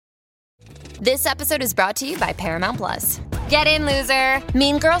This episode is brought to you by Paramount Plus. Get in, loser!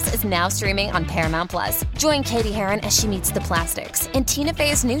 Mean Girls is now streaming on Paramount Plus. Join Katie Heron as she meets the plastics in Tina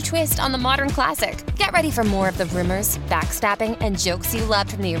Fey's new twist on the modern classic. Get ready for more of the rumors, backstabbing, and jokes you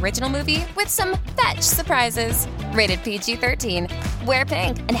loved from the original movie with some fetch surprises. Rated PG-13. Wear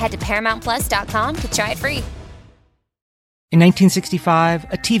pink and head to ParamountPlus.com to try it free. In 1965,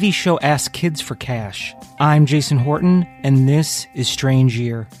 a TV show asked kids for cash. I'm Jason Horton, and this is Strange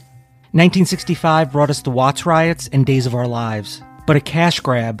Year. 1965 brought us the Watts riots and Days of Our Lives, but a cash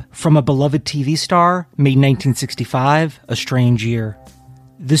grab from a beloved TV star made 1965 a strange year.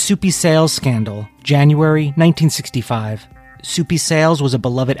 The Soupy Sales Scandal, January 1965. Soupy Sales was a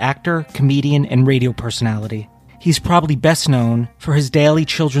beloved actor, comedian, and radio personality. He's probably best known for his daily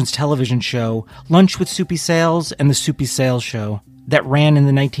children's television show, Lunch with Soupy Sales and The Soupy Sales Show, that ran in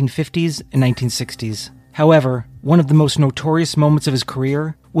the 1950s and 1960s. However, one of the most notorious moments of his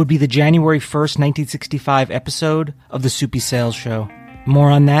career would be the January 1st, 1965 episode of The Soupy Sales Show. More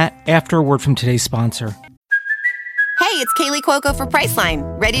on that after a word from today's sponsor. Hey, it's Kaylee Cuoco for Priceline.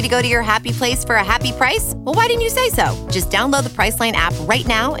 Ready to go to your happy place for a happy price? Well, why didn't you say so? Just download the Priceline app right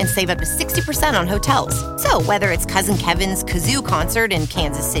now and save up to 60% on hotels. So whether it's Cousin Kevin's Kazoo Concert in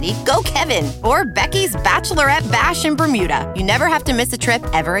Kansas City, go Kevin, or Becky's Bachelorette Bash in Bermuda, you never have to miss a trip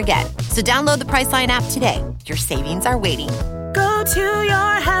ever again. So download the Priceline app today. Your savings are waiting. Go to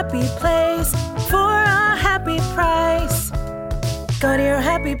your happy place for a happy price. Go to your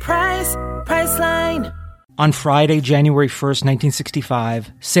happy price, Priceline. On Friday, January 1st,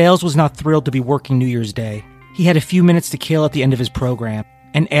 1965, Sales was not thrilled to be working New Year's Day. He had a few minutes to kill at the end of his program,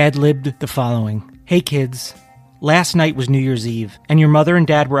 and ad-libbed the following. Hey kids, last night was New Year's Eve, and your mother and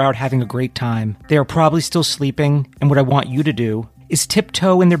dad were out having a great time. They are probably still sleeping, and what I want you to do is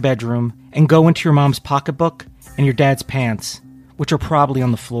tiptoe in their bedroom and go into your mom's pocketbook and your dad's pants, which are probably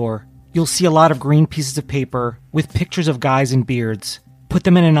on the floor. You'll see a lot of green pieces of paper with pictures of guys in beards. Put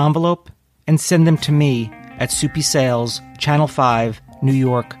them in an envelope and send them to me at Soupy Sales, Channel 5, New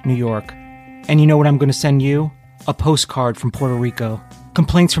York, New York. And you know what I'm going to send you? A postcard from Puerto Rico.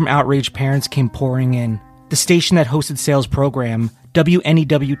 Complaints from outraged parents came pouring in. The station that hosted Sales' program,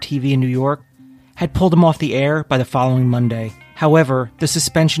 WNEW-TV in New York, had pulled him off the air by the following Monday. However, the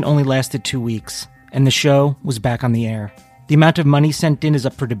suspension only lasted 2 weeks, and the show was back on the air. The amount of money sent in is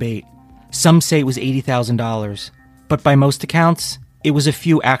up for debate. Some say it was $80,000, but by most accounts, it was a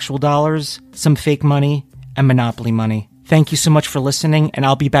few actual dollars, some fake money, and Monopoly money. Thank you so much for listening, and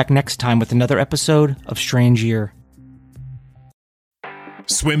I'll be back next time with another episode of Strange Year.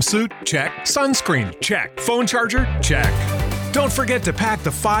 Swimsuit? Check. Sunscreen? Check. Phone charger? Check. Don't forget to pack the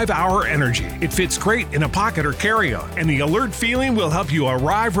 5-Hour Energy. It fits great in a pocket or carry-on, and the alert feeling will help you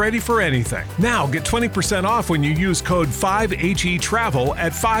arrive ready for anything. Now get 20% off when you use code 5HETRAVEL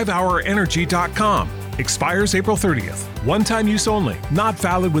at 5hourenergy.com. Expires April 30th. One-time use only. Not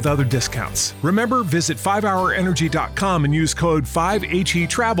valid with other discounts. Remember, visit 5hourenergy.com and use code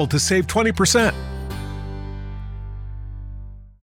 5HETRAVEL to save 20%.